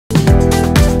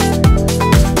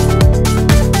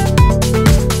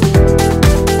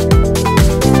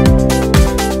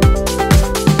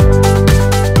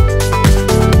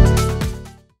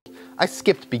I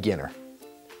skipped beginner,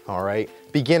 all right?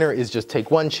 Beginner is just take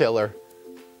one chiller,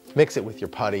 mix it with your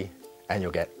putty, and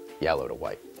you'll get yellow to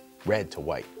white, red to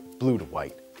white, blue to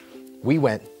white. We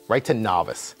went right to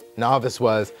novice. Novice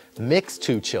was mix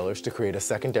 2 chillers to create a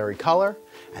secondary color,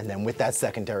 and then with that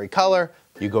secondary color,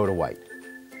 you go to white.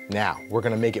 Now, we're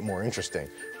gonna make it more interesting.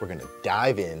 We're gonna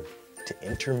dive in to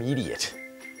intermediate.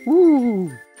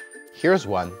 Woo! Here's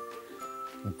one,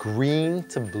 green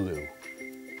to blue.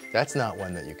 That's not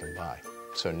one that you can buy.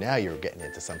 So now you're getting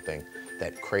into something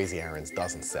that Crazy Aaron's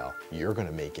doesn't sell. You're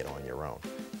gonna make it on your own.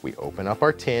 We open up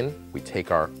our tin, we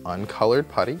take our uncolored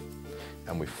putty,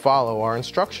 and we follow our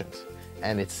instructions.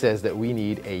 And it says that we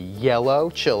need a yellow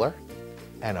chiller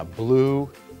and a blue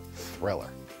thriller.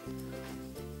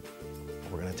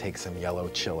 We're gonna take some yellow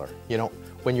chiller. You know,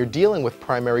 when you're dealing with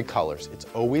primary colors, it's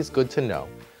always good to know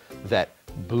that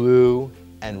blue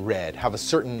and red have a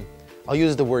certain, I'll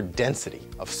use the word density,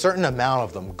 a certain amount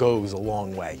of them goes a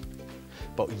long way.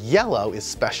 But yellow is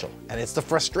special, and it's the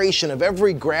frustration of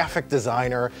every graphic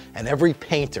designer and every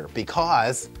painter,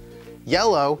 because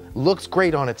yellow looks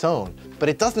great on its own, but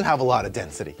it doesn't have a lot of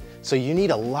density. So you need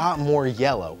a lot more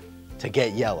yellow to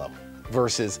get yellow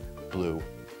versus blue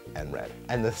and red.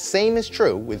 And the same is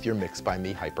true with your Mix by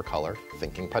Me Hypercolor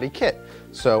Thinking Putty kit.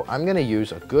 So I'm gonna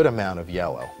use a good amount of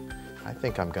yellow. I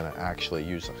think I'm gonna actually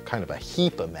use a kind of a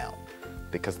heap amount,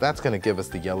 because that's gonna give us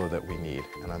the yellow that we need.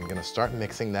 And I'm gonna start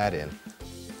mixing that in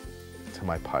to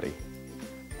my putty.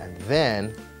 And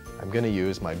then I'm gonna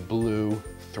use my blue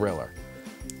thriller.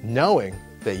 Knowing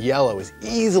that yellow is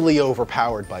easily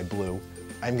overpowered by blue,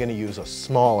 I'm gonna use a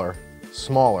smaller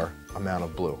amount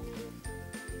of blue.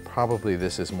 Probably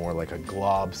this is more like a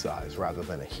glob size rather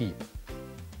than a heap.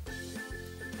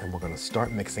 And we're gonna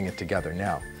start mixing it together.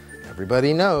 Now,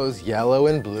 everybody knows yellow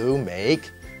and blue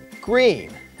make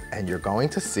green. And you're going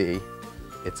to see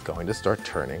it's going to start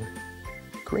turning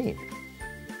green.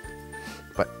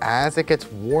 But as it gets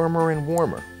warmer and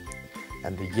warmer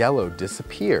and the yellow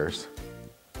disappears,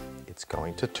 it's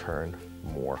going to turn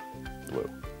more blue.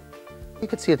 You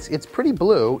can see it's pretty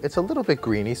blue. It's a little bit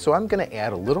greeny, so I'm gonna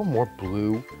add a little more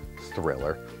blue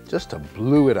thriller just to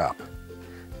blue it up.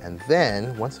 And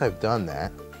then once I've done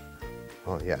that,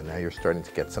 oh yeah, now you're starting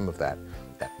to get some of that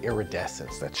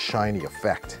iridescence, that shiny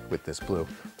effect with this blue.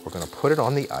 We're gonna put it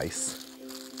on the ice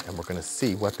and we're gonna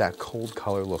see what that cold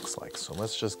color looks like. So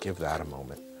let's just give that a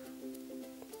moment.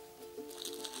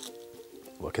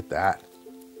 Look at that.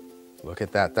 Look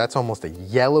at that. That's almost a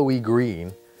yellowy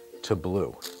green to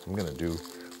blue. I'm gonna do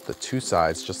the 2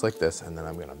 sides just like this, and then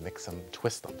I'm gonna mix them,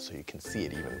 twist them so you can see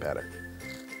it even better.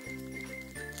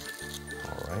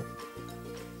 All right,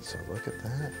 so look at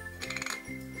that.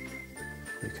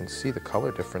 You can see the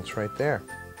color difference right there.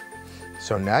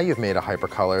 So now you've made a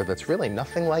hypercolor that's really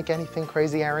nothing like anything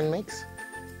Crazy Aaron makes.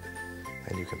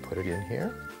 And you can put it in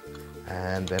here.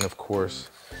 And then of course,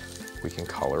 we can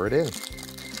color it in.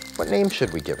 What name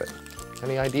should we give it?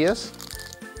 Any ideas?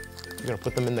 You're gonna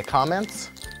put them in the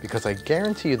comments, because I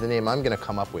guarantee you the name I'm gonna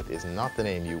come up with is not the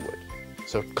name you would.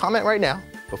 So comment right now,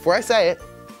 before I say it.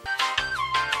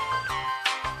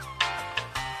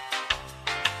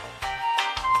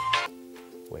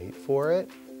 Wait for it.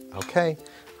 Okay,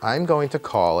 I'm going to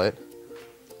call it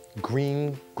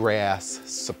Green Grass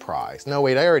Surprise. No,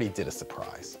 wait, I already did a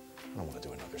surprise. I don't wanna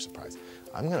do another surprise.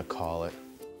 I'm gonna call it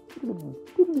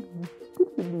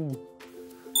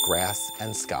Grass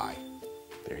and Sky.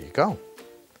 There you go.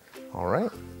 All right,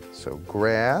 so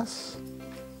grass,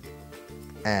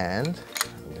 and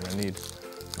I'm gonna need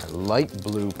my light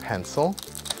blue pencil.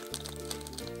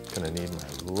 Gonna need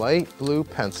my light blue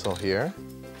pencil here.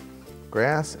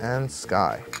 Grass and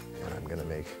sky. And I'm gonna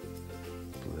make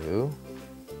blue.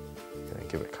 I'm gonna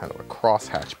give it kind of a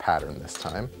crosshatch pattern this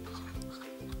time.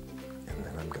 And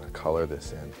then I'm gonna color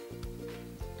this in.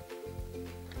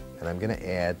 And I'm gonna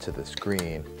add to this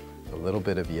green a little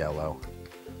bit of yellow,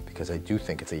 because I do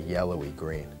think it's a yellowy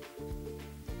green.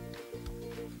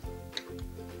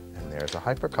 And there's a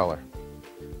hypercolor.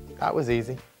 That was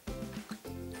easy.